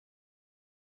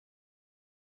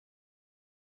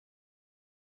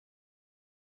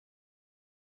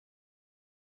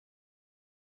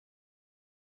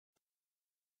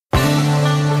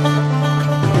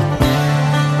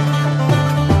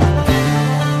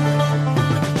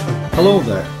Hello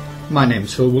there, my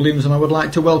name's Phil Williams and I would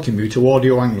like to welcome you to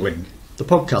Audio Angling, the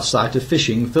podcast site of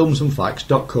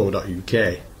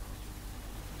fishingfilmsandfacts.co.uk.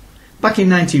 Back in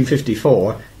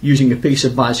 1954, using a piece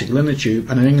of bicycle inner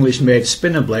tube and an English-made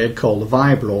spinner blade called the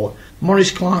Vibro, Maurice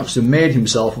Clarkson made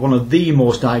himself one of the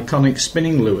most iconic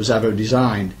spinning lures ever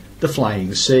designed, the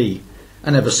Flying C,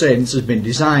 and ever since has been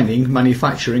designing,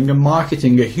 manufacturing and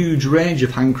marketing a huge range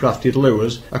of handcrafted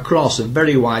lures across a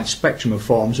very wide spectrum of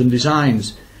forms and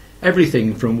designs.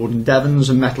 Everything from wooden Devons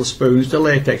and metal spoons to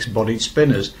latex-bodied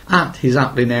spinners at his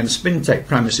aptly named Spintec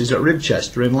premises at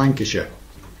Ribchester in Lancashire.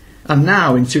 And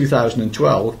now in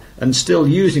 2012, and still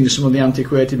using some of the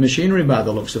antiquated machinery by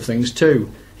the looks of things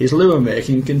too, his lure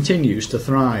making continues to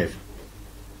thrive.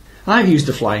 I've used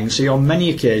the Flying C on many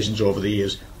occasions over the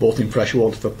years, both in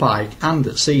freshwater for pike and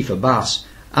at sea for bass,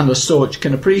 and as such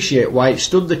can appreciate why it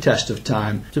stood the test of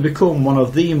time to become one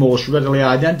of the most readily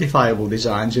identifiable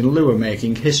designs in lure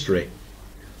making history.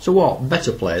 So what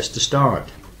better place to start?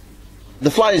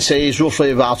 The Flying C is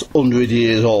roughly about 100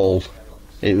 years old.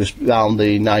 It was around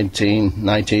the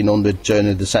 1900 turn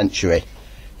of the century.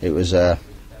 It was a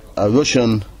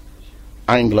Russian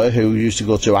angler who used to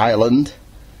go to Ireland,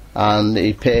 and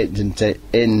he patented it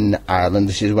in Ireland.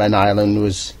 This is when Ireland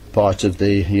was part of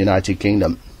the United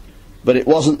Kingdom. But it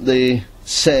wasn't the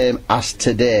same as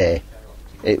today.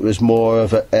 It was more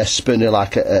of a spinner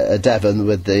like a Devon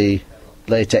with the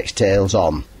latex tails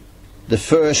on. The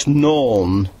first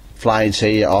known Flying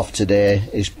C of today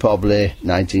is probably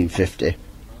 1950.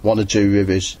 One or two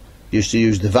rivers used to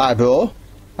use the Vibro,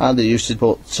 and they used to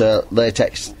put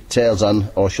latex tails on,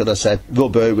 or should I say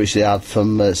rubber, which they had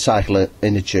from cycle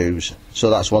inner tubes.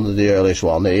 So that's one of the earliest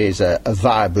ones. It is a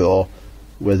Vibro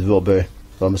with rubber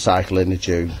from a cycle inner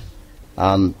tube.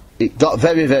 And it got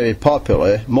very, very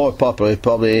popular, more popular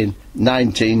probably in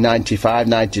 1995,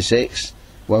 96,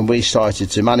 when we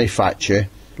started to manufacture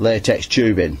latex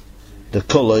tubing. The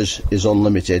colours is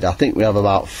unlimited. I think we have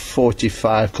about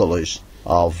 45 colours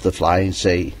of the Flying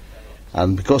C.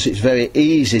 And because it's very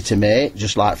easy to make,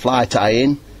 just like fly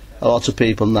tying, a lot of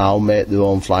people now make their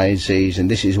own Flying Cs, and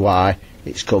this is why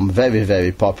it's come very,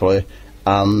 very popular,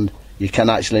 and you can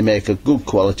actually make a good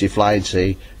quality Flying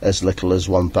C as little as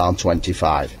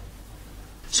 £1.25.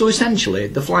 So essentially,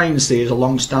 the Flying C is a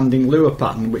long-standing lure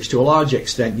pattern which to a large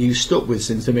extent you've stuck with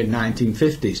since the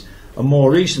mid-1950s, and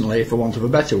more recently, for want of a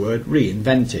better word,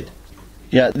 reinvented.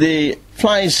 Yeah, the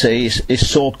Flying C is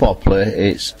so popular,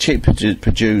 it's cheap to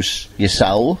produce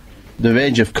yourself, the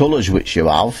range of colours which you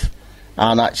have,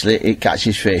 and actually it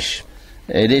catches fish.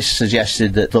 It is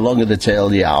suggested that the longer the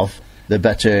tail you have, the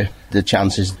better the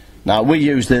chances. Now we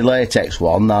use the latex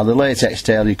one. Now the latex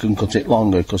tail you can cut it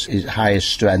longer because it's higher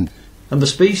strength. And the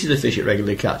species of fish it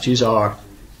regularly catches are?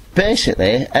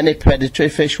 Basically any predatory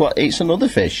fish what eats another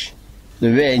fish.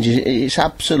 The range is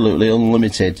absolutely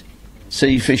unlimited.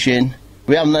 Sea fishing,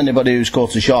 we haven't anybody who's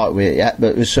caught a shark with it yet,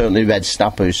 but there's certainly red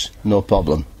snappers, no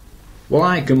problem. Well,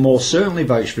 I can most certainly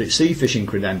vouch for its sea fishing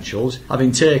credentials,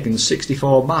 having taken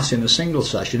 64 bass in a single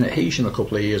session at Heysham a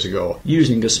couple of years ago,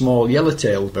 using a small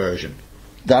yellowtail version.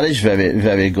 That is very,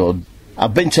 very good.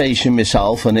 I've been to Heysham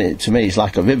myself, and to me it's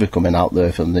like a river coming out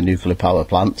there from the nuclear power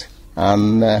plant,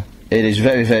 and it is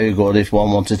very, very good if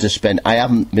one wanted to spin. I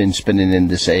haven't been spinning in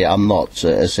the sea, I'm not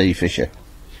a sea fisher.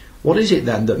 What is it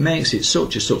then that makes it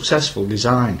such a successful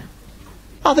design?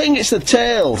 I think it's the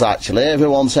tails actually.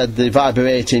 Everyone said the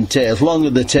vibrating tails.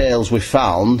 Longer the tails we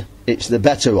found, it's the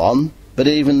better one. But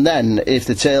even then, if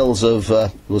the tails of,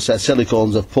 we'll say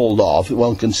silicones have pulled off,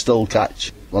 one can still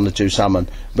catch one or two salmon.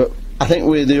 But I think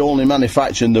we're the only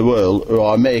manufacturer in the world who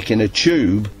are making a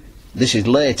tube. This is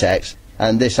latex,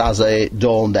 and this has a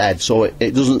domed head, so it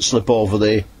doesn't slip over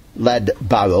the lead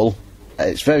barrel.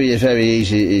 It's very, very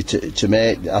easy to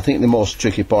make. I think the most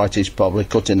tricky part is probably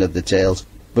cutting of the tails.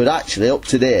 But actually, up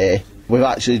to date, we've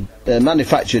actually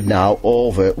manufactured now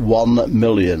over 1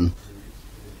 million.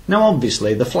 Now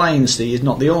obviously, the Flying C is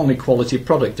not the only quality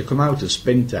product to come out of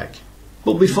Spintec.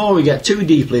 But before we get too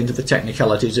deeply into the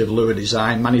technicalities of lure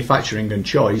design, manufacturing and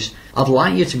choice, I'd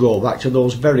like you to go back to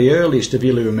those very earliest of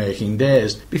your lure making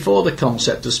days, before the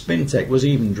concept of Spintec was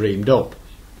even dreamed up.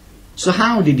 So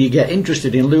how did you get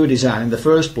interested in lure design in the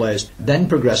first place, then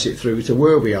progress it through to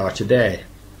where we are today?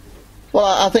 Well,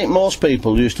 I think most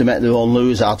people used to make their own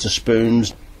lures out of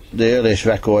spoons. The earliest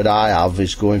record I have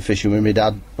is going fishing with my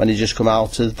dad when he just come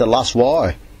out of the last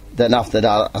war. Then after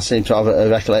that, I seem to have a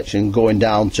recollection going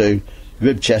down to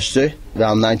Ribchester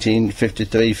around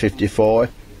 1953-54,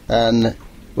 and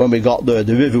when we got there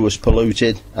the river was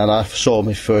polluted, and I saw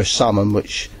my first salmon,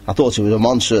 which I thought it was a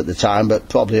monster at the time, but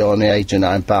probably only £8 or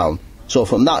 £9. So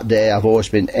from that day I've always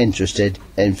been interested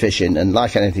in fishing, and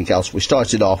like anything else, we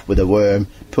started off with a worm,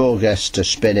 progressed to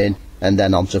spinning, and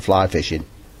then on to fly fishing.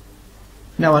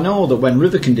 Now I know that when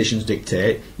river conditions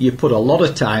dictate, you put a lot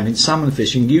of time in salmon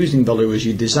fishing using the lures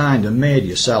you designed and made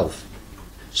yourself.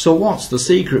 So what's the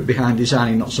secret behind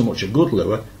designing not so much a good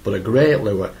lure, but a great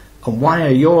lure, and why are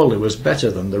your lures better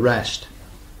than the rest?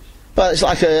 But it's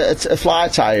like a fly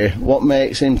tyer. What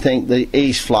makes him think the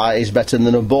East fly is better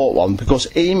than a boat one? Because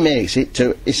he makes it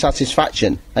to his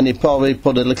satisfaction, and he probably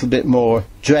put a little bit more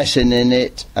dressing in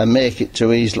it and make it to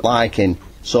his liking.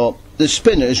 So the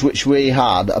spinners which we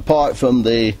had, apart from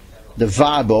the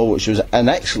Vibro, which was an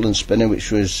excellent spinner,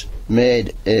 which was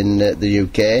made in the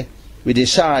UK, we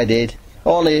decided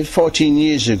only 14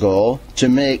 years ago to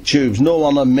make tubes. No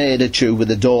one had made a tube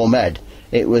with a dome head.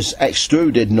 It was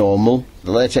extruded normal,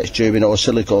 the latex tubing or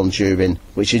silicone tubing,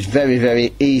 which is very,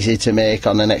 very easy to make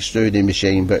on an extruding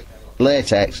machine, but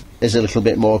latex is a little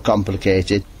bit more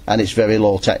complicated and it's very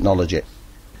low technology.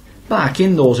 Back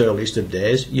in those earliest of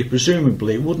days, you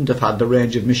presumably wouldn't have had the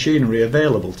range of machinery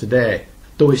available today,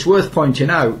 though it's worth pointing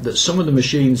out that some of the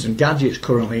machines and gadgets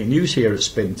currently in use here at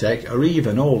Spintec are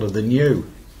even older than you.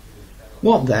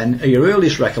 What then are your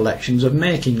earliest recollections of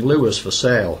making lures for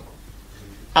sale?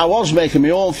 I was making my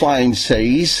own flying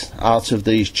Cs out of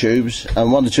these tubes,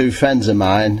 and one or two friends of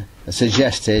mine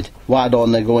suggested why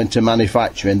don't they go into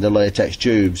manufacturing the latex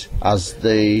tubes, as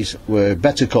these were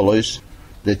better colours,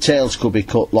 the tails could be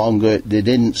cut longer, they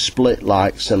didn't split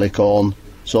like silicone.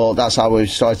 So that's how we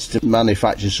started to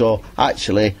manufacture. So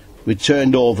actually we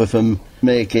turned over from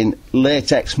making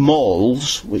latex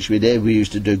moulds, which we did. We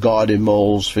used to do garden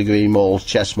moulds, figurine moulds,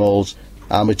 chest moulds,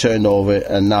 and we turned over,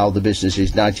 and now the business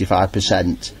is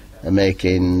 95%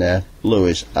 making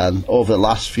lures. And over the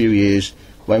last few years,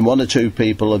 when one or two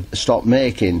people have stopped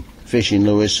making fishing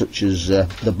lures, such as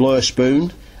the Blair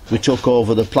spoon, we took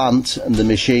over the plant and the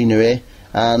machinery,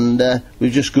 and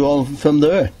we've just grown from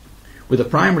there. With a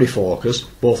primary focus,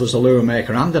 both as a lure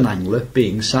maker and an angler,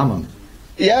 being salmon.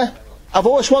 Yeah, I've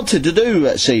always wanted to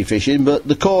do sea fishing, but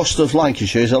the coast of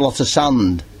Lancashire is a lot of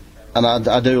sand, and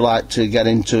I do like to get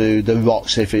into the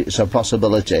rocks if it's a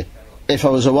possibility. If I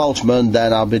was a Welshman,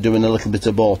 then I'd be doing a little bit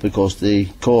of both, because the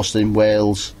coast in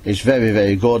Wales is very,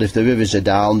 very good. If the rivers are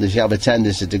down, they have a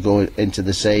tendency to go into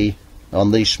the sea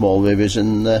on these small rivers,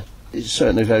 and it's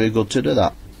certainly very good to do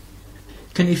that.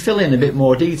 Can you fill in a bit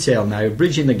more detail now,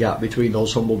 bridging the gap between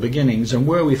those humble beginnings and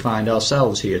where we find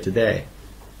ourselves here today?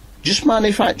 Just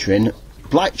manufacturing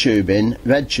black tubing,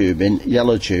 red tubing,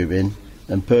 yellow tubing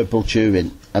and purple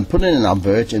tubing, and putting an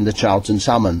advert in the Charlton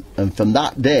Salmon, and from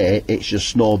that day it's just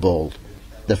snowballed.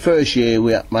 The first year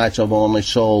we might have only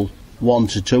sold 1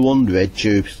 to 200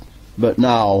 tubes, but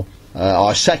now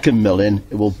our second million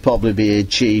will probably be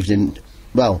achieved in,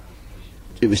 well,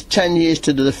 it was 10 years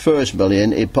to do the first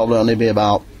million, it'd probably only be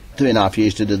about 3.5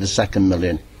 years to do the second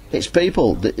million. It's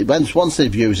people, once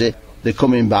they've used it, they're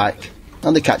coming back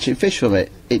and they're catching fish from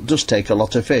it. It does take a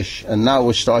lot of fish, and now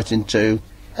we're starting to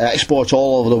export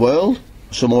all over the world.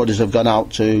 Some orders have gone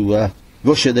out to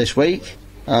Russia this week,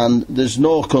 and there's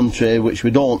no country which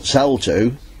we don't sell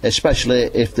to, especially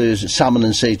if there's salmon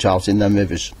and sea trout in them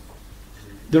rivers.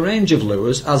 The range of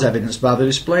lures, as evidenced by the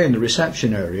display in the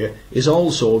reception area, is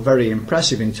also very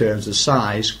impressive in terms of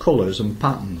size, colours and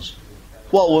patterns.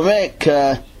 Well, we make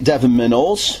Devon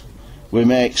minnows, we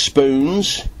make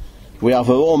spoons, we have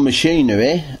our own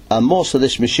machinery, and most of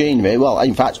this machinery, well,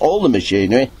 in fact all the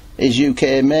machinery, is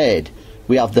UK made.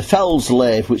 We have the Fells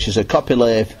lathe, which is a copy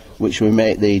lathe which we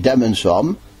make the Devons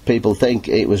from. People think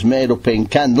it was made up in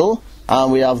Kendal.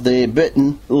 And we have the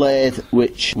Britain lathe,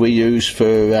 which we use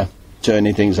for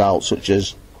turning things out, such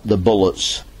as the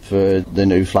bullets for the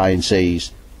new Flying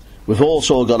Cs. We've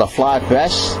also got a fly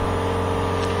press.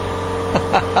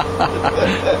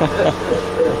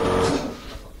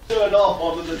 Turn off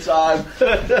one at a time.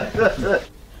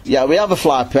 Yeah, we have a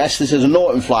fly press. This is a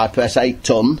Norton fly press, 8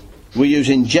 ton. We're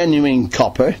using genuine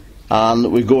copper,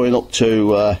 and we're going up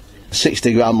to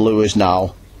 60 gram lures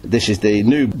now. This is the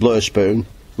new Blair spoon,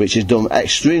 which is done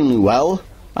extremely well,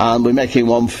 and we're making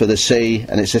one for the sea,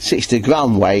 and it's a 60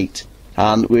 gram weight,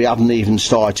 and we haven't even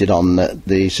started on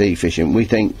the sea fishing. We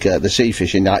think the sea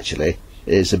fishing actually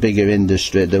is a bigger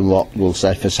industry than what we'll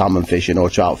say for salmon fishing or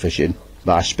trout fishing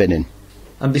by spinning.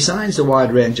 And besides the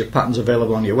wide range of patterns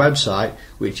available on your website,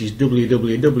 which is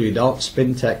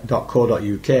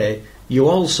www.spintec.co.uk, you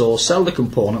also sell the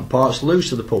component parts loose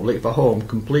to the public for home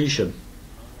completion.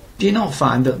 Do you not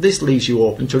find that this leaves you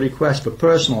open to requests for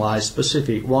personalised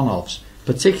specific one-offs,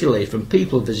 particularly from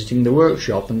people visiting the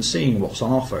workshop and seeing what's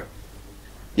on offer?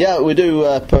 Yeah, we do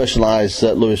personalise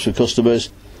lures for customers.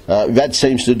 Red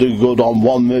seems to do good on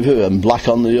one river and black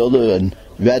on the other, and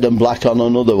red and black on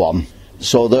another one.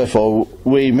 So therefore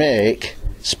we make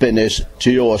spinners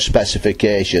to your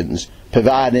specifications,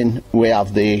 providing we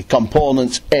have the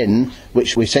components in,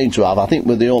 which we seem to have. I think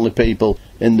we're the only people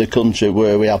in the country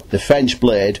where we have the French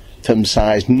blade from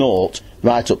size 0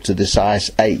 right up to the size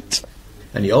 8.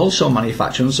 And you also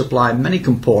manufacture and supply many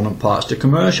component parts to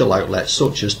commercial outlets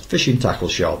such as fishing tackle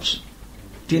shops.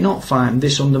 Do you not find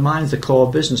this undermines the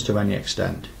core business to any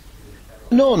extent?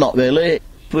 No, not really.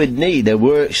 We'd need a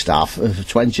work staff of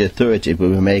 20 or 30 if we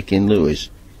were making lures.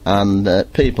 And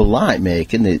people like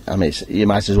making it. I mean, you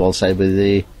might as well say with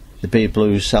the people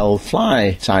who sell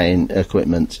fly tying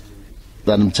equipment,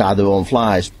 let them tie their own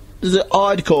flies. The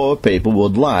hardcore people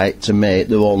would like to make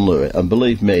their own lure, and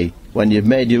believe me, when you've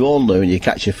made your own lure and you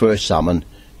catch your first salmon,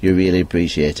 you really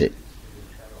appreciate it.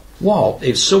 What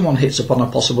if someone hits upon a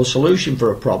possible solution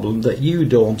for a problem that you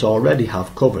don't already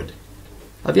have covered?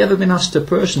 Have you ever been asked to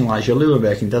personalise your lure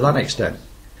making to that extent?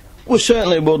 We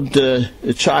certainly would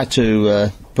try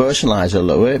to personalise a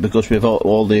lure, because we've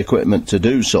all the equipment to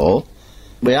do so.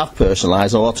 We have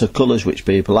personalised a lot of colours which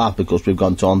people have, because we've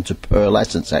gone on to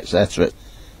pearlescence, etc.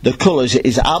 The colours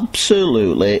is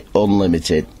absolutely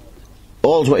unlimited.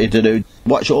 All what you do,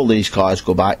 watch all these cars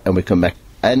go back, and we can make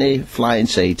any flying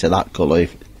sea to that colour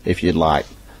if you'd like.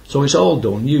 So it's all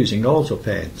done using auto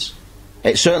paints?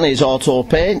 It certainly is auto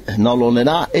paint. Not only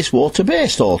that, it's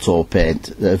water-based auto paint.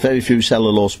 Very few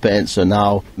cellulose paints are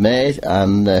now made,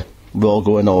 and we're all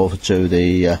going over to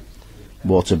the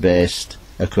water-based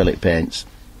acrylic paints.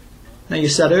 Now, you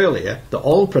said earlier that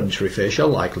all predatory fish are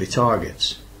likely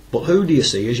targets, but who do you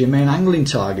see as your main angling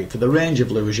target for the range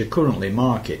of lures you currently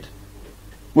market?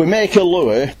 We make a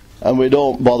lure and we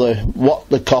don't bother what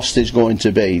the cost is going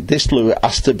to be. This lure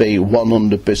has to be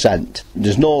 100%.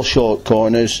 There's no short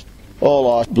corners.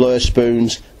 All our Blair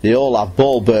spoons, they all have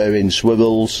ball bearing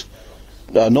swivels.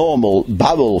 A normal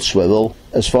barrel swivel,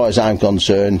 as far as I'm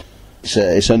concerned,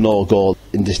 it's a no-go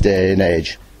in this day and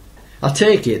age. I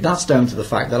take it that's down to the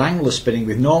fact that anglers spinning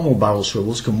with normal barrel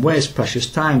swivels can waste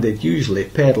precious time they'd usually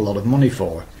paid a lot of money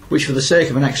for, which for the sake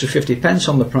of an extra 50p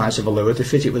on the price of a lure to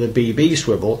fit it with a BB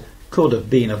swivel could have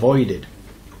been avoided.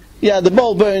 Yeah, the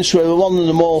ball bearing swivel, one of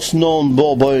the most known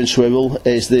ball bearing swivel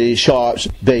is the Sharps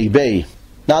BB.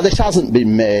 Now, this hasn't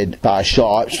been made by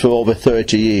Sharps for over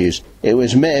 30 years. It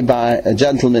was made by a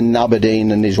gentleman in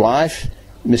Aberdeen and his wife,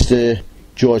 Mr.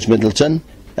 George Middleton.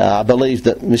 I believe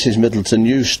that Mrs. Middleton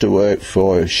used to work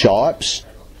for Sharps,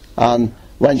 and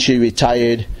when she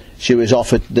retired, she was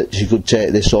offered that she could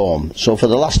take this home. So for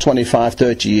the last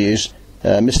 25-30 years,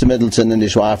 Mr. Middleton and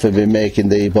his wife have been making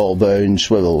the ball bearing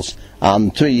swivels,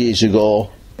 and 3 years ago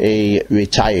he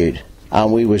retired.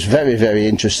 And we was very, very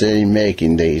interested in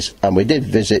making these, and we did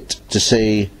visit to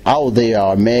see how they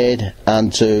are made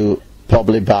and to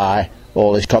probably buy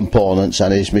all his components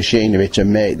and his machinery to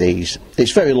make these.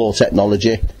 It's very low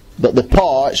technology, but the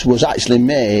parts was actually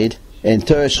made in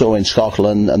Thurso in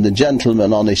Scotland, and the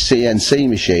gentleman on his CNC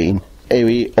machine,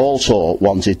 he also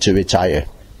wanted to retire.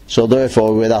 So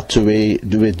therefore we had to be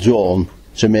withdrawn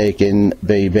to making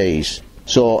BBs.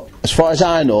 So as far as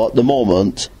I know at the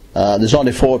moment, there's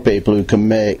only 4 people who can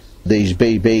make these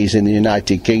BBs in the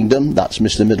United Kingdom. That's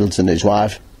Mr. Middleton, his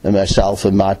wife, and myself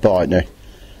and my partner.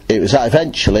 It was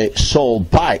eventually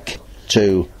sold back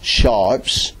to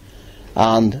Sharps,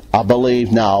 and I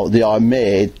believe now they are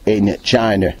made in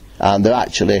China, and they're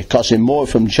actually costing more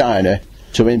from China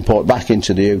to import back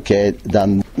into the UK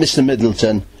than Mr.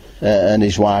 Middleton and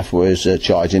his wife was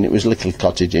charging. It was little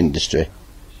cottage industry.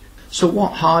 So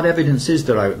what hard evidence is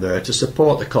there out there to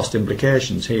support the cost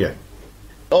implications here?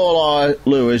 All our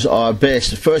lures are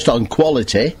based first on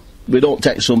quality. We don't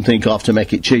take something off to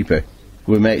make it cheaper.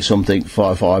 We make something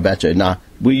far, far better. Now,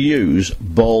 we use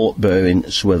ball bearing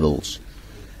swivels.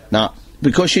 Now,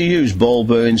 because you use ball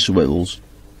bearing swivels,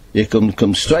 you can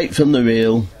come straight from the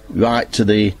reel right to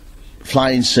the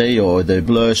flying sea or the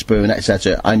Blair spoon,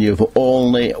 etc., and you've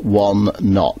only 1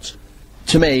 knot.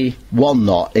 To me, 1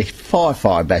 knot is far,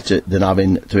 far better than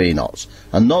having 3 knots.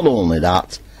 And not only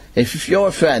that, if you're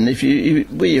a friend, if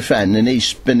we're your friend and he's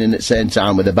spinning at the same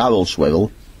time with a barrel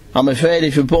swivel, I'm afraid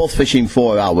if you're both fishing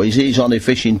 4 hours, he's only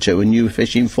fishing 2 and you're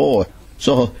fishing 4.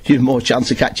 So you've more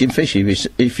chance of catching fish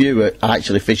if you were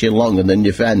actually fishing longer than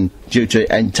your friend due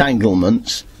to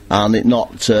entanglements and it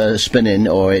not spinning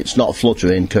or it's not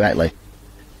fluttering correctly.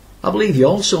 I believe you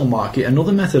also market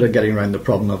another method of getting around the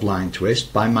problem of line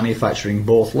twist by manufacturing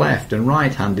both left and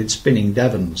right-handed spinning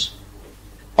Devons.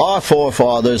 Our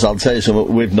forefathers, I'll tell you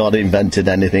something, we've not invented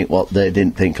anything what they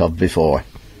didn't think of before.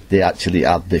 They actually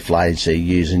had the flying sea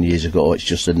years and years ago. It's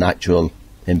just a natural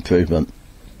improvement.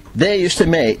 They used to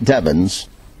make Devons,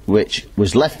 which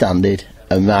was left-handed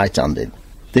and right-handed.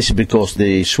 This is because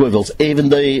the swivels, even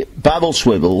the barrel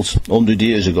swivels 100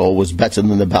 years ago, was better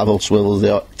than the barrel swivels they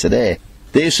are today.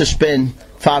 They used to spin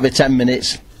 5 or 10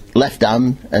 minutes left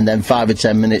hand and then 5 or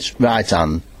 10 minutes right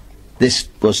hand. This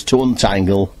was to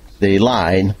untangle the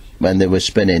line when they were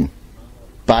spinning.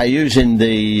 By using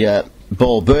the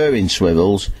ball bearing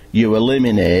swivels, you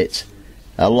eliminate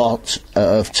a lot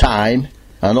of time,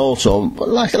 and also,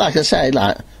 like I say,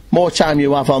 more time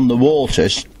you have on the water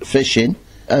fishing,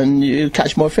 and you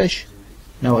catch more fish.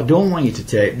 Now, I don't want you to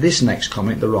take this next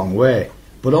comment the wrong way,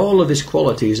 but all of this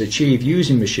quality is achieved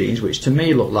using machines which to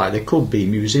me look like they could be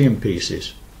museum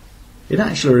pieces. It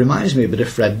actually reminds me a bit of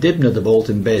Fred Dibner, the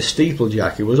Bolton-based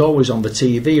steeplejack, who was always on the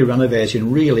TV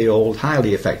renovating really old,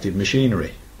 highly effective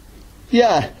machinery.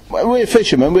 Yeah, we're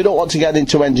fishermen, we don't want to get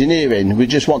into engineering, we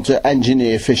just want to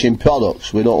engineer fishing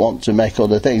products, we don't want to make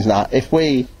other things. Now, if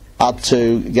we had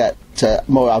to get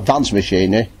more advanced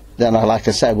machinery, then like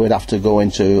I said, we'd have to go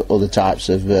into other types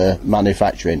of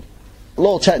manufacturing.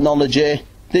 Low technology,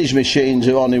 these machines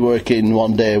are only working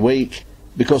 1 day a week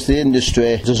because the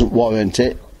industry doesn't warrant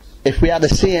it. If we had a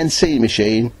CNC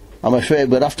machine, I'm afraid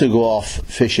we'd have to go off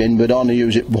fishing, we'd only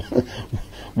use it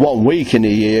 1 week in a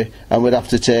year, and we'd have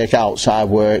to take outside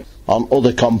work on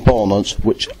other components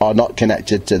which are not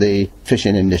connected to the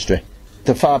fishing industry.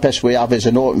 The fly press we have is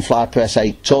an Orton fly press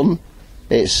 8 ton.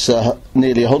 It's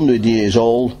nearly 100 years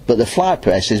old, but the fly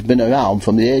press has been around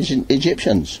from the ancient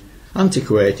Egyptians.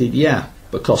 Antiquated, yeah,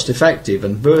 but cost effective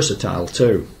and versatile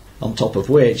too. On top of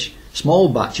which, small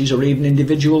batches or even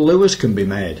individual lures can be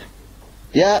made.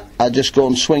 Yeah, I just go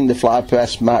and swing the fly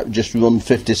press, might just run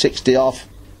 50-60 off.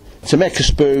 To make a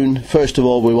spoon, first of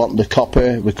all we want the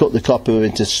copper. We cut the copper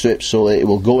into strips so that it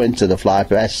will go into the fly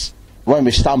press. When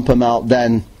we stamp them out,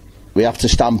 then we have to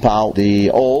stamp out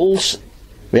the awls.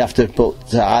 We have to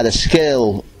put either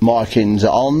scale markings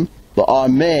on, but our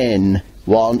main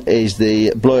one is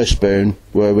the Blair spoon,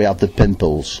 where we have the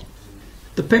pimples.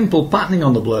 The pimple patterning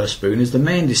on the Blair spoon is the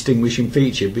main distinguishing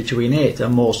feature between it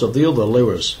and most of the other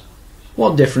lures.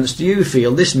 What difference do you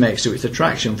feel this makes to its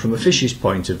attraction from a fish's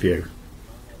point of view?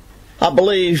 I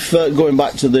believe, going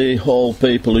back to the old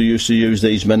people who used to use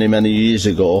these many years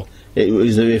ago, it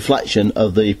was the reflection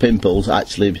of the pimples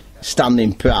actually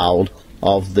standing proud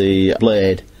of the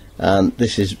blade, and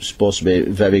this is supposed to be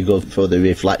very good for the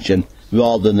reflection.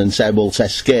 Rather than say we'll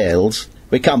test scales,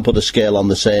 we can put a scale on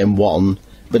the same one,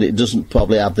 but it doesn't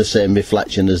probably have the same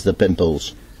reflection as the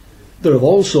pimples. There have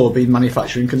also been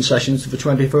manufacturing concessions to the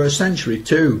 21st century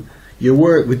too. You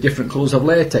work with different colours of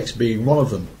latex being one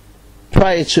of them.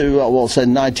 Prior to, say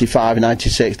 95,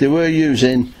 96, they were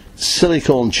using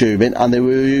silicone tubing and they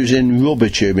were using rubber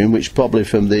tubing, which probably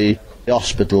from the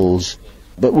hospitals.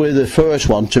 But we're the first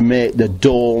one to make the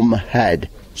dome head.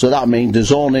 So that means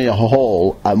there's only a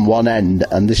hole at one end,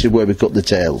 and this is where we cut the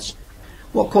tails.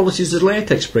 What qualities does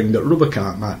latex bring that rubber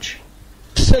can't match?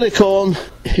 Silicone,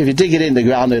 if you dig it in the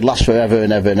ground, it lasts forever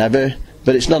and ever and ever,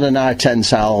 but it's not an high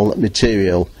tensile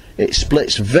material. It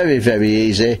splits very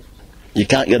easy. You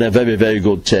can't get a very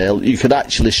good tail. You could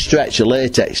actually stretch a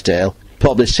latex tail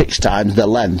probably 6 times the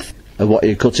length of what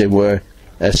you're cutting, where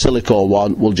a silicone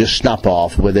one will just snap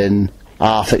off within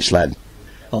half its length.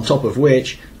 On top of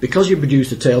which, because you produce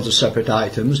the tails as separate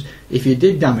items, if you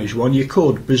did damage one, you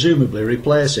could presumably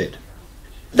replace it.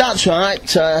 That's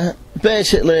right.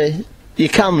 Basically, you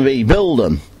can rebuild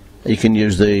them. You can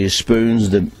use the spoons,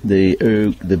 the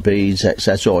hook, the beads,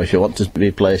 etc. Or if you want to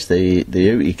replace the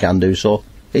hook, you can do so.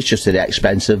 It's just at the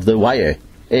expense of the wire.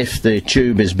 If the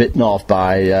tube is bitten off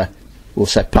by, we'll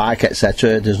say pike,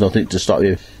 etc., there's nothing to stop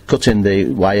you cutting the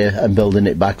wire and building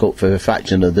it back up for a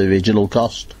fraction of the original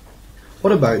cost.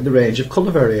 What about the range of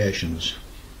colour variations?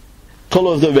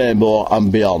 Colour of the rainbow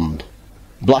and beyond.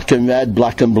 Black and red,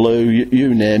 black and blue,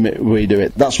 you name it, we do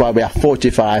it. That's why we have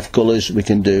 45 colours. We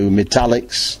can do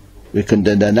metallics, we can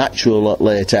do the natural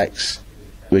latex,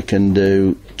 we can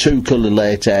do 2-colour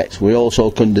latex, we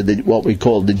also can do what we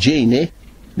call the genie.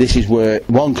 This is where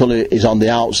one colour is on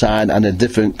the outside and a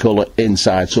different colour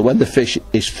inside. So when the fish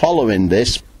is following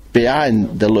this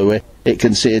behind the lure, it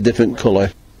can see a different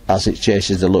colour as it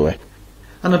chases the lure.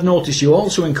 And I've noticed you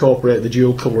also incorporate the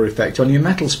dual colour effect on your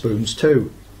metal spoons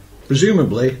too.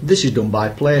 Presumably this is done by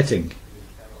plating.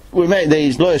 We make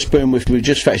these Blair spoon, we've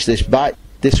just fetched this back.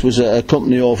 This was a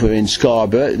company over in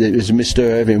Scarborough. It was Mr.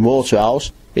 Irving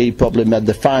Waterhouse. He probably made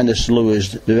the finest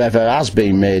lures there ever has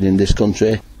been made in this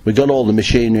country. We got all the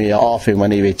machinery off him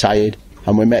when he retired,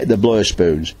 and we make the Blair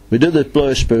spoons. We do the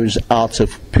Blair spoons out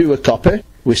of pure copper.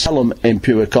 We sell them in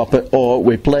pure copper, or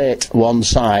we plate one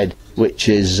side, which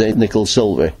is nickel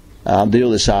silver. and the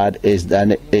other side is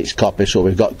then it's copper. So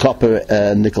we've got copper,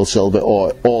 nickel, silver,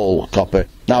 or all copper.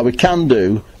 Now we can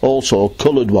do also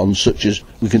coloured ones, such as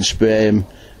we can spray them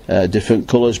different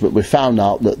colours, but we found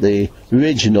out that the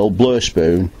original Blair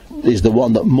spoon is the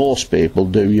one that most people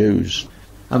do use.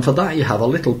 And for that you have a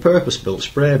little purpose-built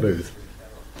spray booth.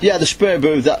 Yeah, the spray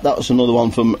booth, that was another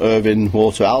one from Irving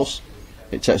Waterhouse.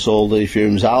 It takes all the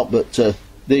fumes out, but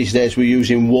these days we're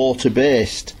using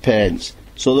water-based paints.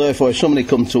 So therefore, if somebody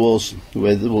comes to us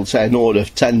with, we'll say, an order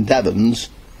of 10 Devons,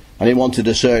 and he wanted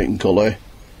a certain colour,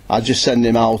 I'd just send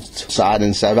him outside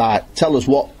and say, right, tell us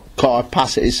what car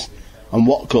passes and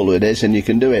what colour it is, and you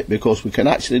can do it, because we can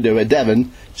actually do a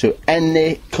Devon to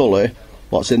any colour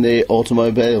what's in the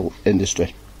automobile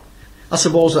industry. I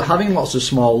suppose that having lots of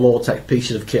small low-tech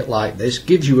pieces of kit like this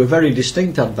gives you a very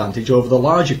distinct advantage over the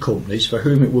larger companies for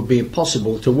whom it would be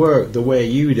impossible to work the way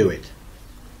you do it.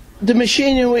 The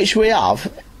machinery which we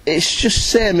have, it's just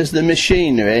same as the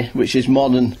machinery which is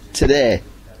modern today.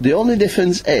 The only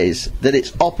difference is that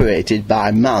it's operated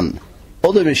by man.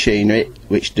 Other machinery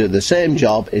which do the same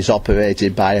job is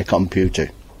operated by a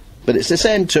computer. But it's the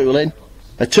same tooling.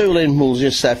 A tooling, we'll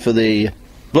just say for the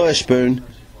Blair spoon,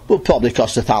 will probably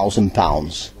cost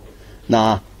 £1,000.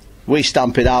 Now, we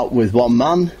stamp it out with one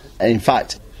man. In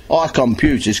fact, our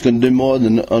computers can do more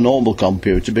than a normal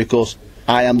computer, because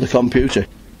I am the computer.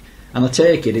 And I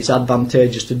take it it's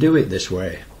advantageous to do it this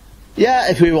way. Yeah,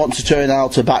 if we want to turn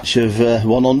out a batch of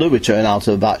 100, we turn out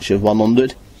a batch of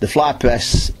 100. The fly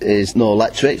press is no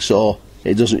electric, so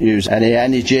it doesn't use any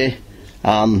energy,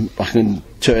 and I can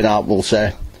turn out, we'll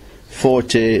say,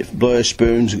 40 Blair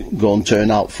spoons, go and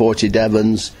turn out 40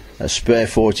 Devons, spray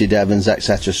 40 Devons,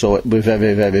 etc. So it would be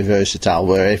very, very versatile.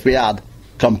 Where if we had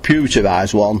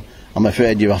computerised one, I'm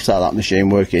afraid you have to have that machine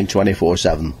working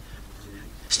 24/7.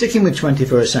 Sticking with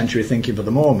 21st century thinking for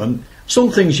the moment,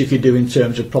 some things you could do in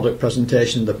terms of product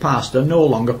presentation in the past are no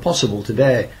longer possible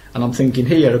today, and I'm thinking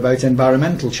here about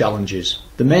environmental challenges.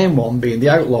 The main one being the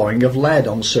outlawing of lead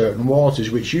on certain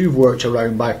waters, which you've worked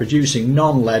around by producing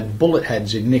non-lead bullet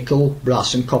heads in nickel,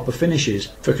 brass and copper finishes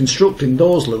for constructing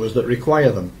those lures that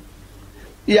require them.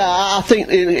 Yeah, I think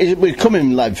we're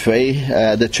coming lead-free.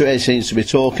 The trade seems to be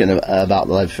talking about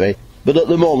the lead-free. But at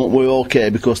the moment we're okay,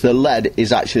 because the lead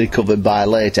is actually covered by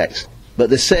latex.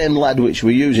 But the same lead which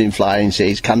we use in flying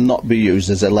seas cannot be used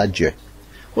as a ledger.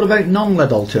 What about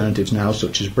non-lead alternatives now,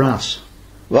 such as brass?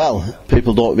 Well,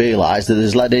 people don't realise that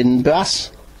there's lead in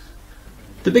brass.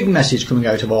 The big message coming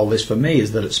out of all this for me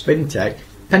is that at Spintec,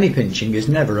 penny pinching is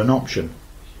never an option.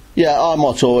 Yeah, our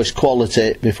motto is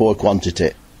quality before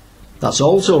quantity. That's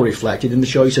also reflected in the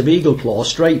choice of Eagle Claw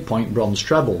straight point bronze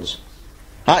trebles.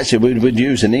 Actually, we'd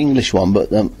use an English one, but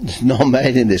it's not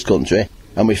made in this country,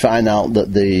 and we find out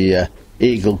that the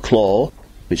Eagle Claw,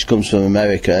 which comes from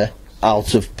America,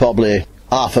 out of probably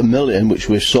 500,000 which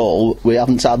we've sold, we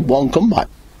haven't had one comeback.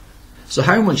 So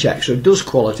how much extra does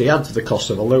quality add to the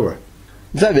cost of a lure?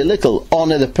 Very little,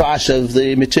 only the price of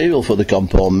the material for the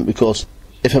component, because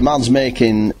if a man's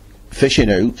making fishing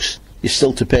hooks, you're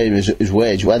still to pay him his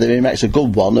wage, whether he makes a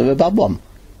good one or a bad one.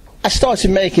 I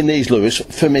started making these lures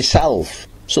for myself.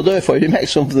 So therefore, if you make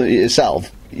something yourself,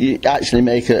 you actually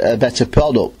make a better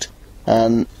product.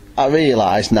 And I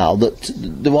realise now that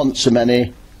there weren't so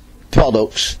many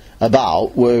products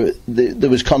about where there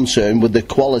was concern with the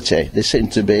quality. There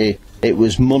seemed to be, it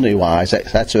was money-wise,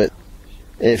 etc.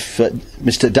 If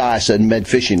Mr. Dyson made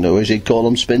fishing lures, he'd call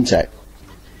them Spintec.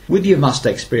 With your vast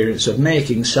experience of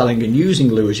making, selling and using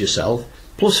lures yourself,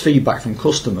 plus feedback from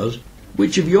customers,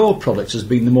 which of your products has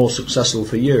been the most successful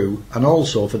for you and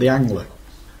also for the angler?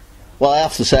 Well, I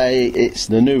have to say it's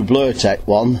the new Blair Tech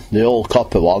one, the all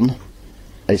copper one.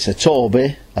 It's a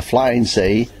Toby, a Flying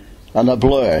Sea and a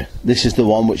Blair. This is the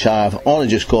one which I've only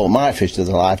just caught my fish of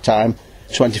the lifetime,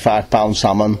 25-pound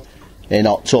salmon in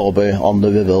October on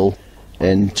the Ribble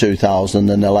in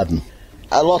 2011.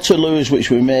 A lot of lures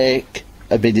which we make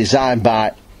have been designed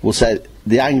by, we'll say,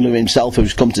 the angler himself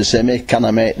who's come to see me, can I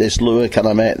make this lure, can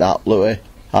I make that lure?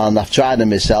 And I've tried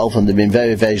them myself and they've been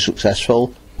very, very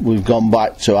successful. We've gone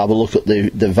back to have a look at the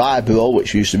Vibro,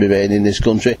 which used to be made in this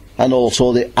country, and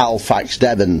also the Alfax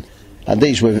Devon. And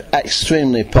these were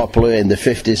extremely popular in the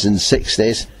 50s and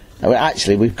 60s. And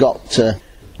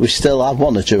we still have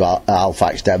one or two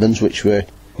Alfax Devons, which we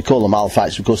call them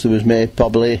Alfax because they was made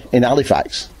probably in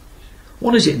Halifax.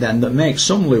 What is it then that makes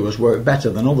some lures work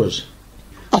better than others?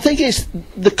 I think it's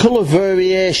the colour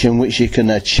variation which you can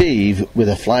achieve with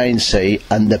a Flying Sea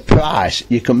and the price.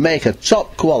 You can make a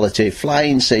top quality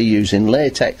Flying Sea using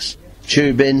latex,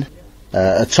 tubing,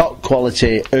 a top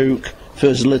quality hook for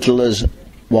as little as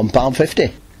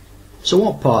 £1.50. So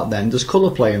what part then does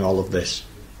colour play in all of this?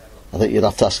 I think you'd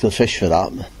have to ask the fish for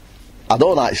that. I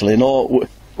don't actually know.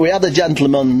 We had a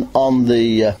gentleman on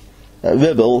the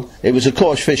Ribble. He was a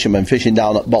coarse fisherman fishing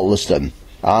down at Bottlerston,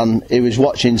 and he was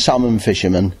watching salmon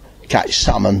fishermen catch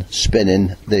salmon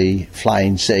spinning the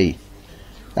flying sea.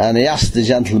 And he asked the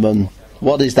gentleman,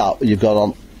 "What is that you've got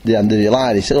on the end of your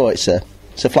line?" He said, "Oh, it's a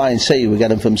flying sea. We get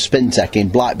them from Spintec in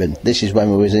Blackburn." This is when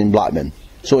we was in Blackburn.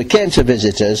 So he came to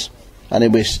visit us, and he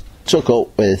was took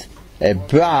up with a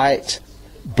bright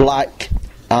black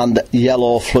and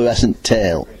yellow fluorescent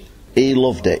tail. He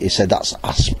loved it. He said,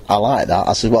 I like that.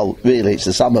 I said, "Well, really, it's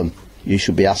the salmon you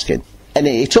should be asking." And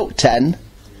he took 10,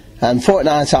 and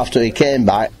fortnight after he came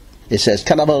back, he says,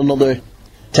 "Can I have another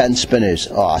 10 spinners?"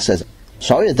 Oh, I said,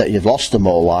 "Sorry that you've lost them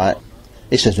all, like."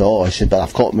 He says, "Oh," he said, "but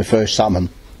I've caught my first salmon."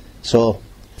 So,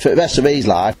 for the rest of his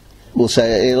life, we'll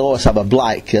say he'll always have a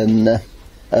black and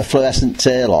a fluorescent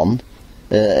tail on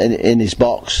in his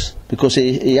box, because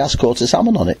he has caught a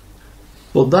salmon on it.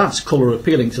 But that's colour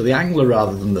appealing to the angler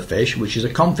rather than the fish, which is a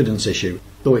confidence issue,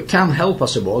 though it can help, I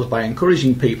suppose, by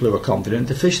encouraging people who are confident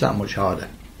to fish that much harder.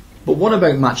 But what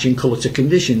about matching colour to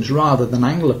conditions rather than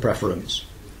angler preference?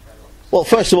 Well,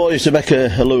 first of all, you have to make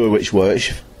a lure which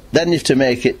works. Then you have to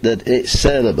make it that it's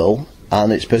saleable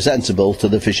and it's presentable to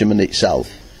the fisherman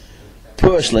itself.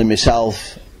 Personally,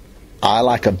 myself, I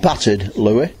like a battered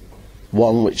lure,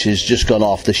 one which has just gone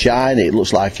off the shine. It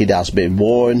looks like it has been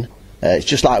worn. It's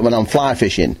just like when I'm fly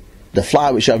fishing. The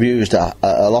fly which I've used a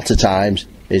lot of times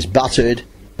is battered,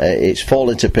 it's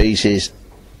falling to pieces,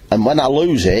 and when I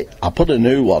lose it, I put a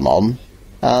new one on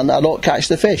and I don't catch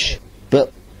the fish.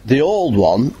 But the old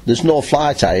one, there's no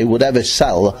fly tire would ever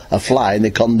sell a fly in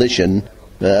the condition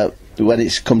when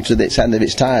it's come to its end of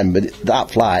its time. But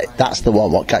that fly, that's the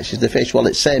one what catches the fish. Well,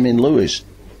 it's same in lures.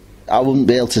 I wouldn't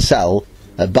be able to sell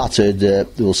a battered,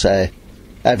 we'll say,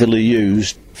 heavily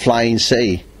used flying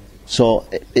sea. So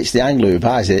it's the angler who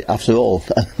buys it, after all,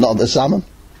 not the salmon.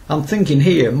 I'm thinking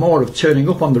here more of turning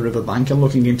up on the riverbank and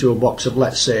looking into a box of,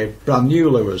 let's say, brand new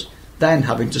lures, then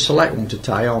having to select one to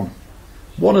tie on.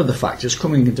 What are the factors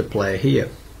coming into play here?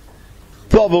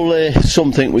 Probably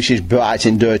something which is bright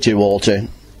in dirty water,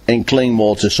 in clean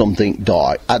water something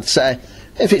dark. I'd say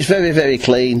if it's very, very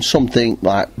clean, something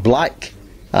like black,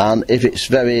 and if it's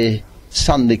very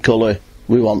sandy colour,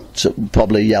 we want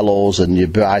probably yellows and your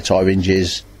bright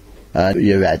oranges and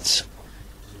your reds.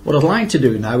 What I'd like to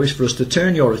do now is for us to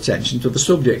turn your attention to the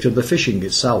subject of the fishing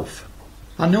itself.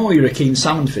 I know you're a keen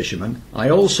salmon fisherman. I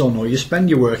also know you spend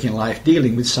your working life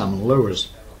dealing with salmon lures.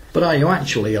 But are you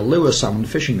actually a lure salmon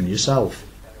fisherman yourself?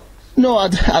 No,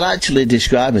 I'd actually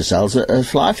describe myself as a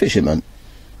fly fisherman.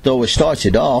 Though we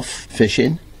started off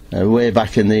fishing way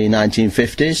back in the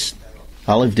 1950s.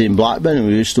 I lived in Blackburn and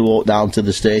we used to walk down to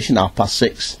the station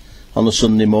 6:30 on a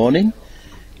Sunday morning,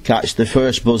 catch the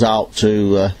first buzz out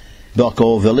to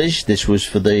Brockhall village. This was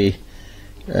for the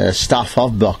staff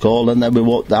of Brockhall, and then we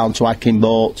walked down to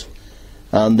Ackingboat,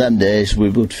 and them days we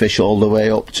would fish all the way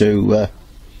up to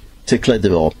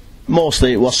Clitheroe.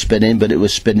 Mostly it was spinning, but it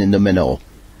was spinning the Minnow.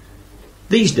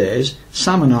 These days,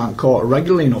 salmon aren't caught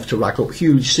regularly enough to rack up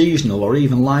huge seasonal or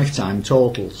even lifetime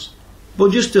totals.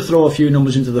 But just to throw a few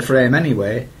numbers into the frame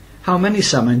anyway, how many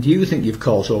salmon do you think you've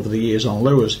caught over the years on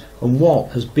lures, and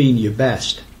what has been your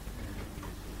best?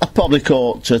 I've probably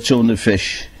caught 200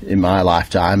 fish in my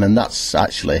lifetime, and that's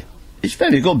actually, it's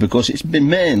very good because it's been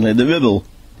mainly the Ribble.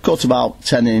 Caught about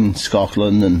 10 in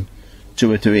Scotland and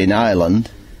 2 or 3 in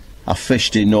Ireland. I've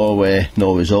fished in Norway,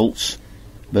 no results,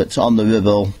 but on the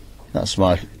Ribble, that's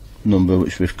my number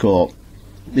which we've caught.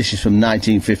 This is from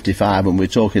 1955, and we're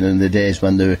talking in the days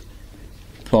when there were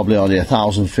probably only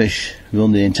 1,000 fish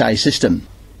run the entire system.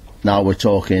 Now we're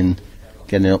talking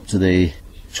getting up to the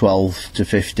 12 to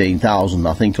 15,000.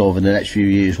 I think over the next few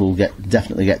years we'll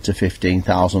definitely get to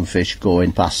 15,000 fish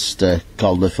going past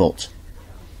Calder Foot.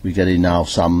 We're getting now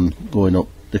some going up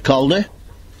the Calder,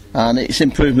 and it's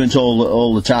improvement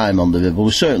all the time on the river.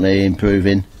 We're certainly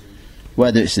improving,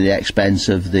 whether it's at the expense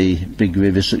of the big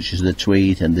rivers such as the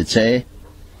Tweed and the Tay.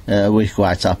 We're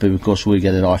quite happy because we're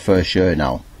getting our fair share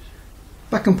now.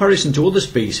 By comparison to other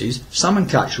species, salmon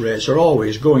catch rates are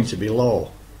always going to be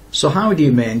low. So how do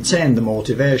you maintain the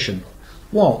motivation?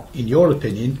 What, in your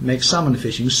opinion, makes salmon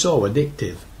fishing so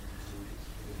addictive?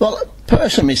 Well,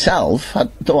 personally myself,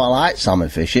 though I like salmon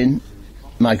fishing,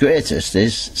 my greatest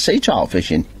is sea trout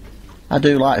fishing. I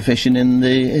do like fishing in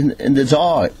the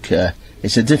dark.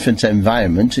 It's a different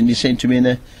environment, and you seem to be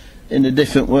in a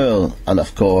different world. And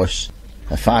of course,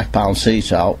 a £5 sea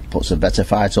trout puts a better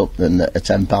fight up than a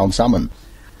 £10 salmon.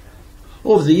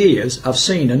 Over the years, I've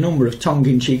seen a number of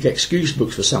tongue-in-cheek excuse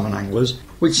books for salmon anglers,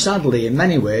 which sadly, in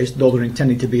many ways, though they're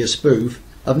intended to be a spoof,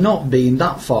 have not been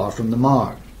that far from the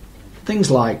mark.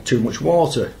 Things like too much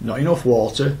water, not enough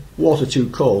water, water too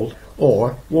cold,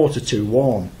 or water too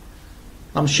warm.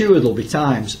 I'm sure there'll be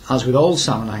times, as with all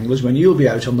salmon anglers, when you'll be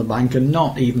out on the bank and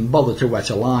not even bother to wet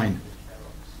a line.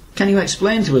 Can you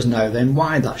explain to us now then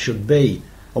why that should be,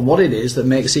 and what it is that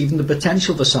makes even the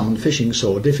potential for salmon fishing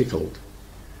so difficult?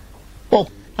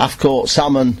 Well, I've caught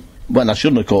salmon when I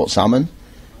shouldn't have caught salmon,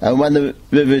 and when the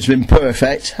river's been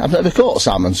perfect, I've never caught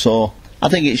salmon, so I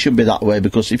think it should be that way,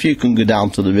 because if you can go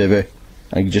down to the river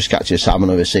and just catch a salmon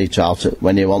or a sea trout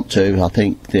when you want to, I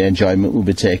think the enjoyment will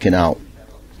be taken out.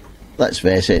 Let's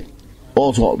face it,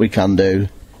 all what we can do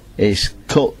is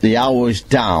cut the hours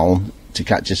down to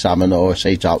catch a salmon or a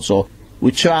sea trout, so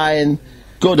we try and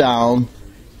go down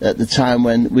at the time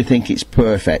when we think it's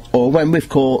perfect, or when we've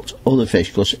caught other fish,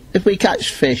 because if we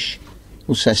catch fish,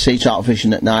 we'll say sea trout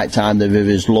fishing at night time, the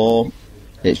river's low,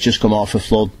 it's just come off a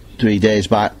flood 3 days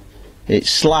back, it's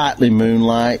slightly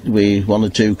moonlight, one or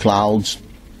two clouds,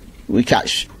 we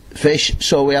catch fish,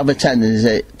 so we have a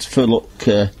tendency to look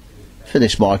for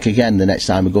this mark again the next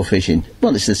time we go fishing.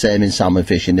 Well, it's the same in salmon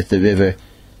fishing. If the river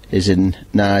is in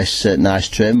nice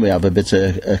trim, we have a bit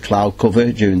of a cloud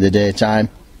cover during the daytime,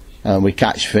 and we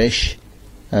catch fish,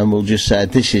 and we'll just say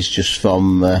this is just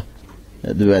from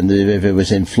when the river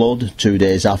was in flood 2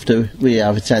 days after. We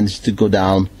have a tendency to go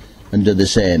down and do the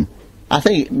same. I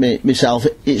think myself,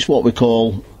 it's what we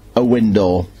call a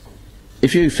window.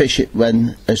 If you fish it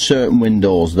when a certain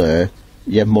window's there,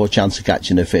 you have more chance of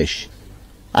catching a fish.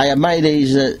 I admire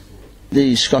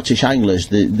these Scottish anglers,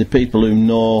 the people who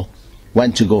know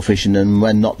when to go fishing and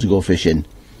when not to go fishing.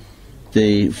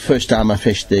 The first time I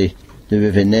fished the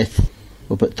River Nith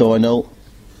up at Thornhill,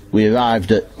 we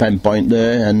arrived at Pen Point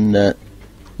there, and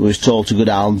we was told to go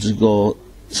down to go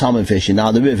salmon fishing.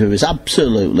 Now the river was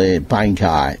absolutely bank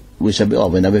high. We said, well,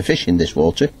 we're never fishing this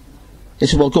water. He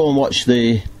said, well, go and watch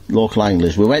the local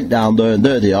anglers. We went down there, and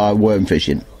there they are, worm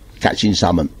fishing, catching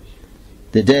salmon.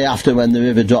 The day after, when the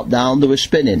river dropped down, they were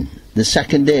spinning. The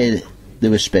second day they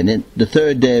were spinning. The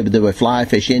third day they were fly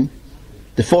fishing.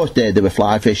 The fourth day they were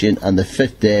fly fishing, and the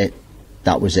fifth day,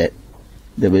 that was it.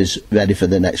 They was ready for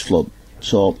the next flood.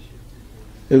 So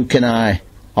who can I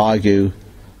argue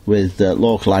with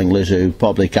local anglers who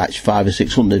probably catch 500 or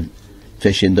 600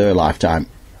 fish in their lifetime?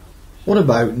 What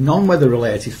about non-weather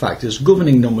related factors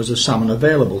governing numbers of salmon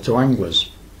available to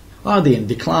anglers? Are they in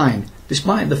decline,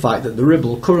 despite the fact that the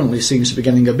Ribble currently seems to be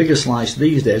getting a bigger slice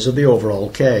these days of the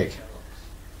overall cake?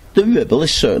 The Ribble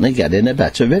is certainly getting a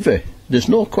better river. There's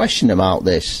no question about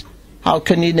this. How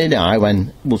can you deny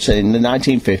when, we'll say in the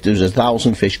 1950s, there was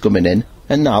 1,000 fish coming in,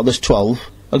 and now there's 12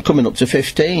 and coming up to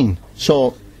 15.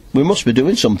 So we must be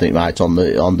doing something right on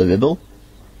the Ribble.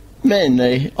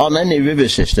 Mainly, on any river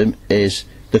system, is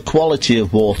the quality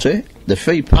of water, the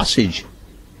free passage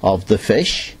of the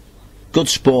fish, good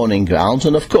spawning grounds,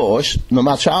 and of course, no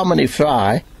matter how many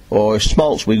fry or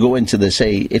smolts we go into the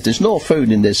sea, if there's no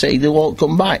food in the sea, they won't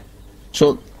come back.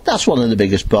 So that's one of the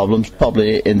biggest problems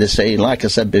probably in the sea. Like I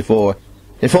said before,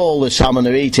 if all the salmon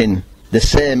are eating the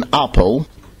same apple,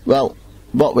 well,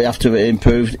 what we have to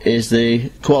improve is the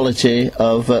quality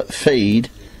of feed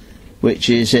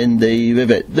which is in the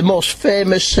river. The most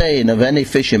famous saying of any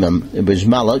fisherman, it was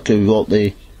Mallock who wrote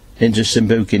the interesting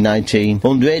book in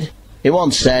 1900. He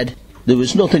once said there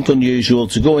was nothing unusual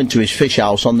to go into his fish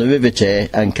house on the River Tay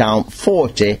and count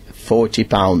 40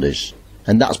 pounders,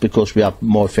 and that's because we have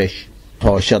more fish,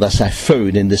 or shall I say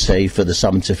food, in the sea for the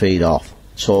salmon to feed off.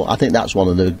 So I think that's one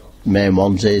of the main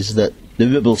ones, is that the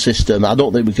Ribble system, I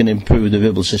don't think we can improve the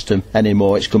Ribble system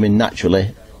anymore. It's coming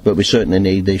naturally, but we certainly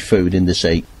need the food in the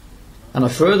sea. And a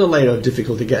further layer of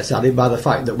difficulty gets added by the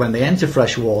fact that when they enter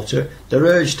fresh water, their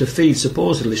urge to feed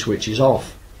supposedly switches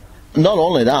off. Not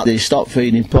only that, they stop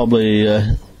feeding probably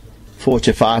 4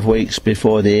 to 5 weeks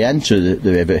before they enter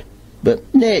the river.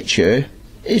 But nature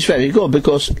is very good,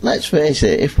 because, let's face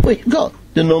it, if we've got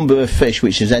the number of fish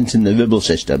which is entering the Ribble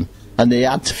system and they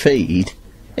had to feed,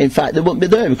 in fact they wouldn't be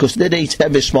there, because they'd eat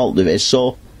every smolt there is,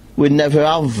 so we'd never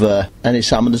have any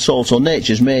salmon at all. So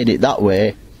nature's made it that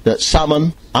way that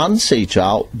salmon and sea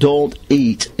trout don't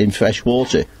eat in fresh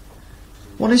water.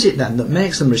 What is it then that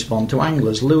makes them respond to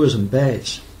anglers, lures and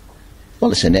baits?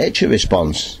 Well, it's a nature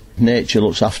response. Nature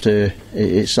looks after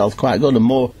itself quite good, and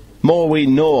more we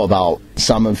know about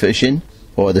salmon fishing,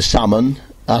 or the salmon,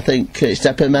 I think it's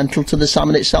detrimental to the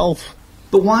salmon itself.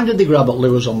 But why did they grab at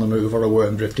lures on the move or a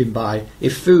worm drifting by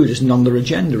if food isn't on their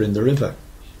agenda in the river?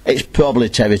 It's probably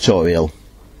territorial.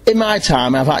 In my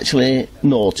time, I've actually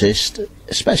noticed,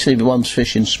 especially if one's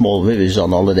fishing small rivers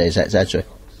on holidays, etc.,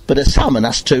 but a salmon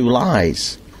has 2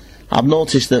 lives. I've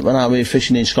noticed that when I was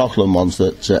fishing in Scotland once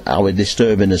that I was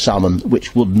disturbing a salmon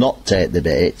which would not take the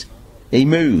bait, he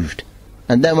moved.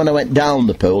 And then when I went down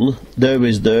the pool, he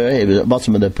was at the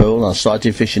bottom of the pool, and I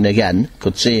started fishing again,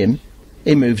 could see him,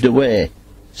 he moved away.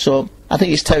 So I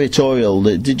think it's territorial,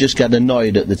 they just get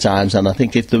annoyed at the times, and I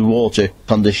think if the water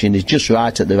condition is just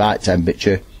right at the right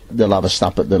temperature, they'll have a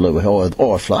snap at the lure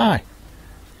or a fly.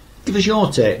 Give us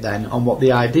your take then on what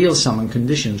the ideal salmon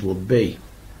conditions would be.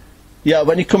 Yeah,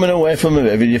 when you're coming away from a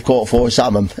river, you've caught 4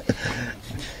 salmon.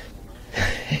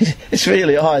 It's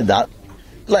really hard, that.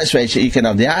 Let's face it, you can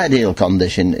have the ideal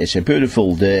condition, it's a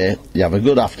beautiful day, you have a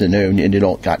good afternoon and you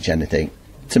don't catch anything.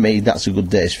 To me, that's a good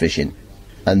day's fishing.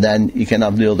 And then you can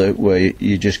have the other where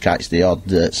you just catch the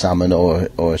odd salmon or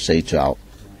a sea trout.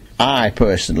 I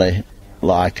personally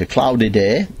like a cloudy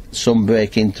day, sun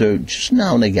breaking through just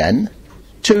now and again,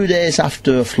 2 days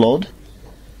after a flood,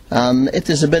 and if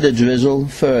there's a bit of drizzle,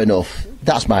 fair enough.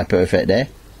 That's my perfect day.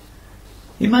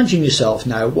 Imagine yourself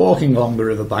now walking along the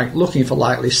riverbank looking for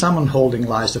likely salmon holding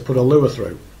lines to put a lure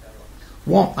through.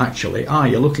 What actually are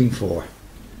you looking for?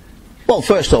 Well,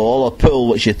 first of all, a pool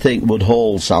which you think would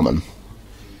hold salmon.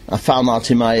 I found out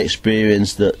in my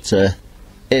experience that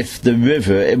if the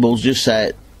river, it will just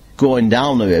say going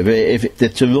down the river, if they're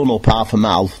to run up half a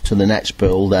mile to the next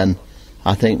pool, then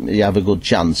I think you have a good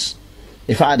chance.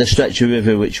 If I had a stretch of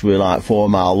river which were like 4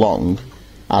 mile long,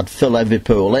 I'd fill every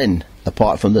pool in,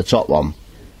 apart from the top one.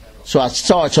 So I'd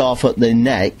start off at the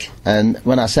neck, and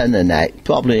when I say the neck,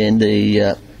 probably in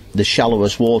the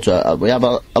shallowest water. We have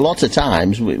a lot of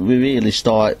times we really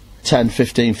start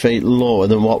 10-15 feet lower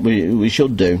than what we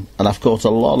should do, and I've caught a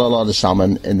lot of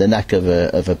salmon in the neck of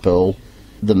a pool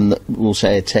than, we'll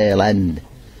say, a tail end.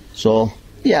 So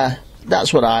yeah,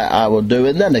 that's what I would do.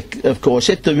 And then of course,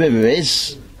 if the river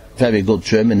is very good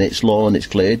trim and it's low and it's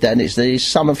clear, then it's the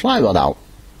salmon fly rod out.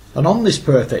 And on this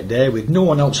perfect day with no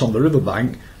one else on the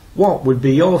riverbank, what would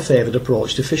be your favoured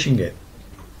approach to fishing it?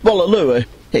 Well, a lure,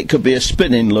 it could be a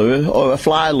spinning lure or a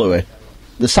fly lure.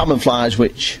 The salmon flies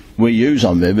which we use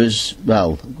on rivers,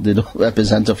 well, they don't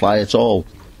represent a fly at all.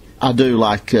 I do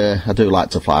like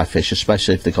to fly fish,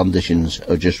 especially if the conditions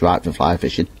are just right for fly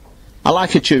fishing. I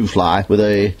like a tube fly with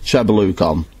a treble hook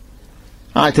on.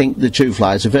 I think the tube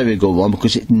fly is a very good one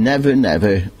because it's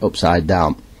never upside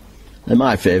down. And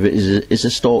my favourite is a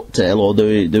stalk tail or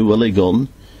the willy gun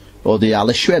or the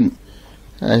Alice shrimp.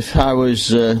 If I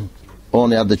was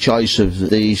only had the choice of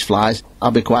these flies,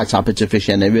 I'd be quite happy to fish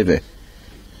any river.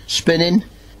 Spinning,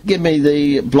 give me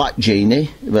the black genie.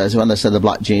 When I say the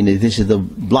black genie, this is the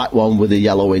black one with the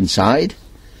yellow inside,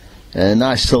 a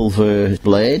nice silver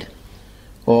blade,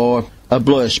 or a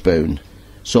Blair spoon.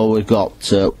 So we've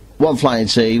got 1 flying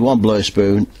sea, 1 Blair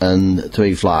spoon and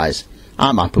 3 flies.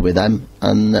 I'm happy with them,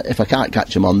 and if I can't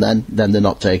catch them on then they're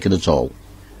not taken at all.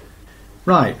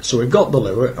 Right, so we've got the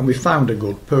lure and we've found a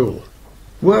good pool.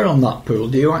 Where on that pool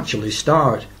do you actually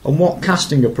start, and what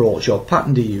casting approach or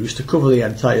pattern do you use to cover the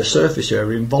entire surface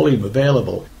area in volume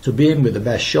available to be in with the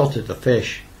best shot at the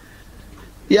fish?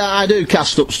 Yeah, I do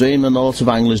cast upstream, and a lot of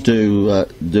anglers do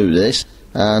this,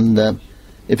 and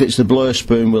if it's the Blair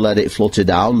spoon, we'll let it flutter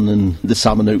down and the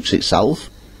salmon hooks itself.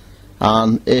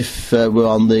 And if we're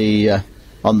on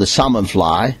the salmon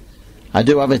fly, I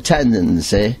do have a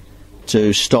tendency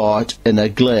to start in a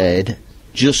glade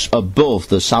just above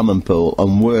the salmon pool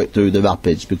and work through the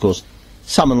rapids, because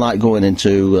salmon like going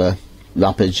into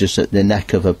rapids just at the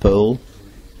neck of a pool,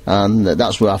 and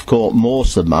that's where I've caught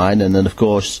most of mine. And then of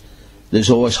course there's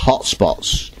always hot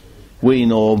spots. We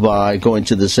know by going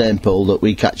to the same pool that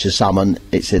we catch a salmon,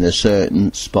 it's in a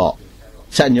certain spot.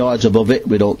 10 yards above it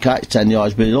we don't catch, 10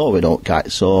 yards below we don't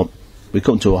catch, so we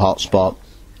come to a hot spot,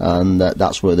 and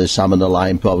that's where the salmon are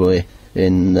lying, probably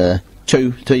in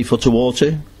 2-3 foot of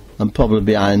water and probably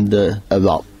behind a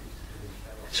rock.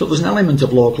 So there's an element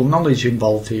of local knowledge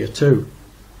involved here too?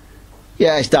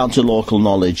 Yeah, it's down to local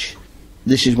knowledge.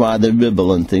 This is why the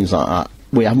Ribble and things like that,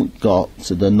 we haven't got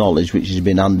the knowledge which has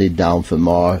been handed down from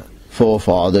our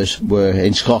forefathers, where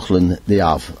in Scotland they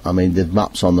have. I mean, they've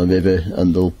maps on the river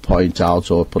and they'll point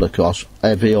out or put across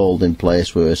every holding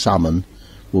place where a salmon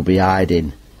will be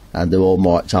hiding, and they're all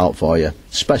marked out for you.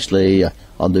 Especially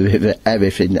on the River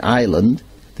Erith in Ireland,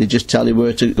 they just tell you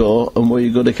where to go and where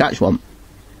you're going to catch one.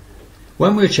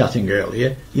 When we were chatting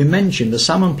earlier, you mentioned the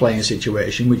salmon playing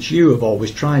situation which you have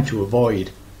always tried to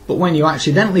avoid. But when you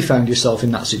accidentally found yourself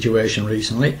in that situation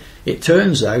recently, it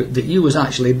turns out that you was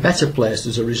actually better placed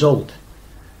as a result.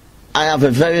 I have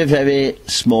a very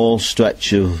small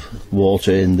stretch of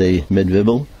water in the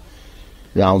mid-Ribble,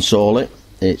 round Sawley.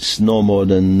 It's no more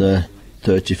than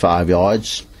 35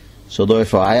 yards, so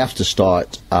therefore I have to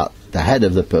start at the head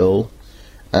of the pool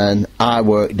and I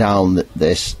worked down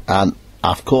this, and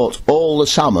I've caught all the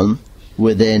salmon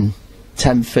within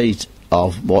 10 feet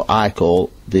of what I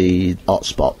call the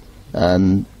hotspot,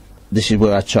 and this is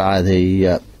where I try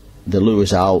the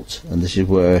lures out, and this is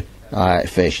where I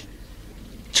fish.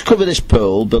 To cover this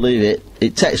pool, believe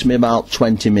it takes me about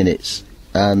 20 minutes,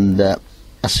 and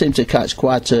I seem to catch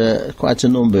quite a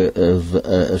number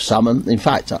of salmon. In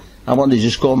fact, I wanted to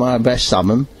just caught my best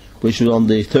salmon, which was on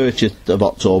the 30th of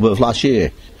October of last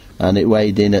year, and it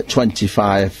weighed in at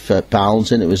 25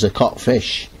 pounds, and it was a cod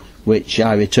fish, which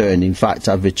I returned. In fact,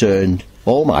 I've returned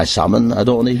all my salmon. I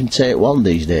don't even take one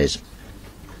these days.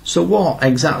 So what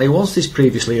exactly was this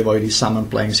previously avoided salmon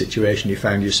playing situation you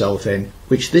found yourself in,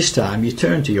 which this time you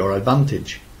turned to your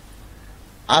advantage?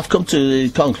 I've come to the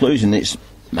conclusion, it's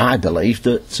my belief,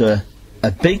 that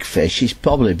a big fish is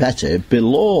probably better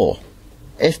below.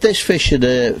 If this fish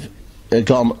had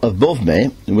gone above me,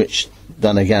 which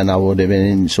then again I would have been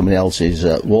in somebody else's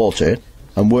water,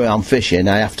 and where I'm fishing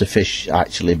I have to fish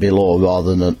actually below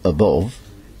rather than above,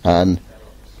 and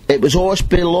it was always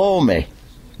below me.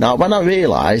 Now when I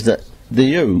realised that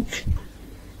the hook,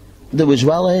 there was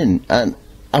well in, and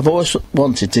I've always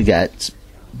wanted to get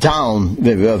down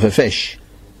river of a fish,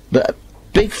 but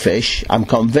big fish, I'm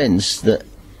convinced that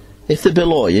if they're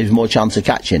below you, there's more chance of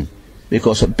catching,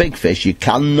 because a big fish you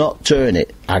cannot turn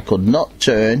it. I could not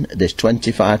turn this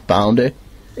 25 pounder.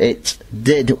 It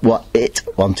did what it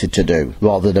wanted to do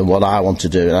rather than what I want to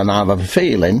do, and I have a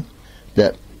feeling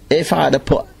that if I had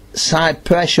put side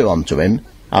pressure onto him,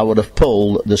 I would have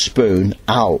pulled the spoon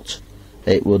out.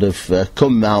 It would have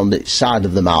come round its side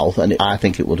of the mouth, and I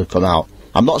think it would have come out.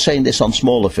 I'm not saying this on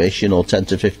smaller fish, 10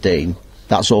 to 15.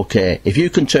 That's okay. If you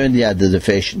can turn the head of the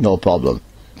fish, no problem.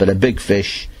 But a big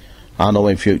fish, I know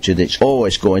in future that it's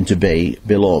always going to be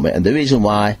below me, and the reason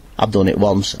why, I've done it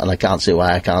once and I can't see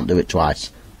why I can't do it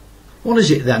twice. What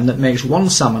is it then that makes one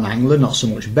salmon angler not so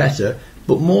much better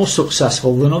but more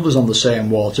successful than others on the same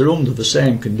water under the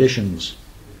same conditions?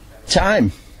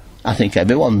 Time. I think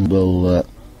everyone will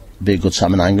be a good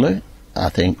salmon angler. I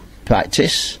think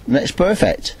practice makes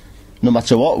perfect. No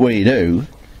matter what we do,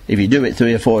 if you do it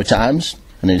 3 or 4 times,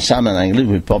 and in salmon angling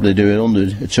we'd probably do it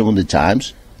 100 or 200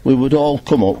 times, we would all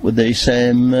come up with the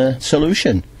same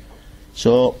solution.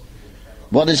 So,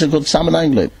 what is a good salmon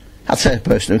angler? I'd say a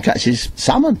person who catches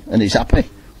salmon and is happy.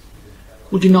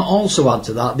 Would you not also add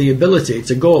to that the ability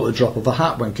to go at the drop of a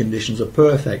hat when conditions are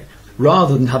perfect,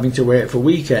 rather than having to wait for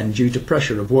weekend due to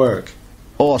pressure of work?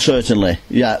 Oh, certainly,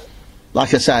 yeah.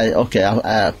 Like I say, okay,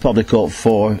 I probably caught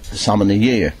 4 salmon a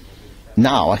year.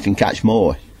 Now I can catch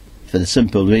more. For the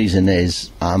simple reason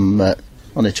is I'm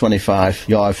only 25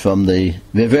 yards from the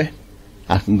river.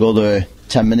 I can go there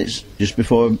 10 minutes just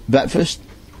before breakfast,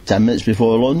 10 minutes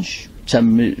before lunch,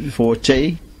 10 minutes before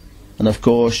tea, and of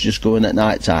course just going at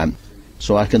night time.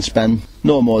 So I can spend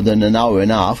no more than an hour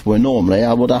and a half, where normally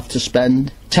I would have to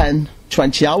spend 10,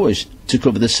 20 hours to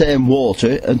cover the same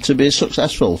water and to be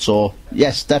successful. So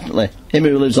yes, definitely, him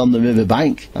who lives on the river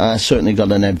bank certainly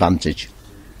got an advantage.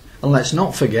 And let's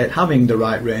not forget having the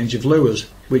right range of lures,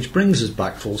 which brings us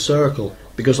back full circle,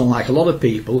 because unlike a lot of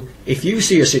people, if you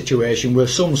see a situation where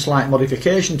some slight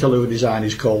modification to lure design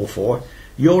is called for,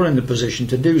 you're in the position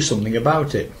to do something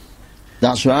about it.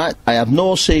 That's right. I have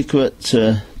no secret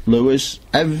lures.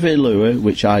 Every lure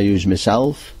which I use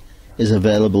myself is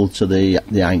available to the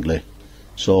angler,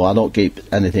 so I don't keep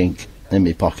anything in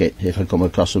my pocket if I come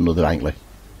across another angler.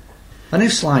 And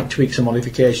if slight tweaks and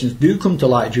modifications do come to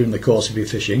light during the course of your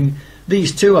fishing,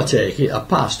 these too, I take it, are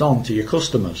passed on to your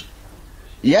customers.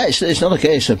 Yeah, it's not a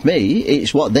case of me,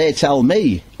 it's what they tell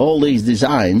me. All these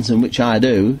designs in which I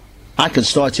do, I can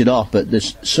start it off, but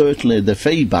there's certainly the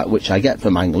feedback which I get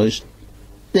from anglers,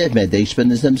 they've made these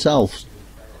spinners themselves.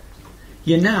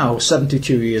 You're now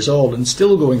 72 years old and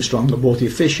still going strong at both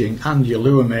your fishing and your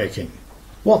lure making.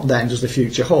 What then does the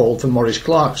future hold for Maurice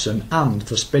Clarkson and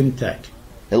for Spintec?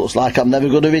 It looks like I'm never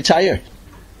going to retire.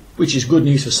 Which is good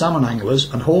news for salmon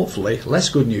anglers and hopefully less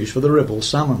good news for the Ribble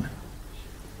salmon.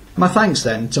 My thanks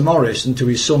then to Maurice and to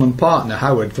his son and partner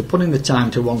Howard for putting the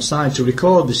time to one side to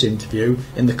record this interview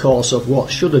in the course of what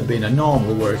should have been a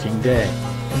normal working day.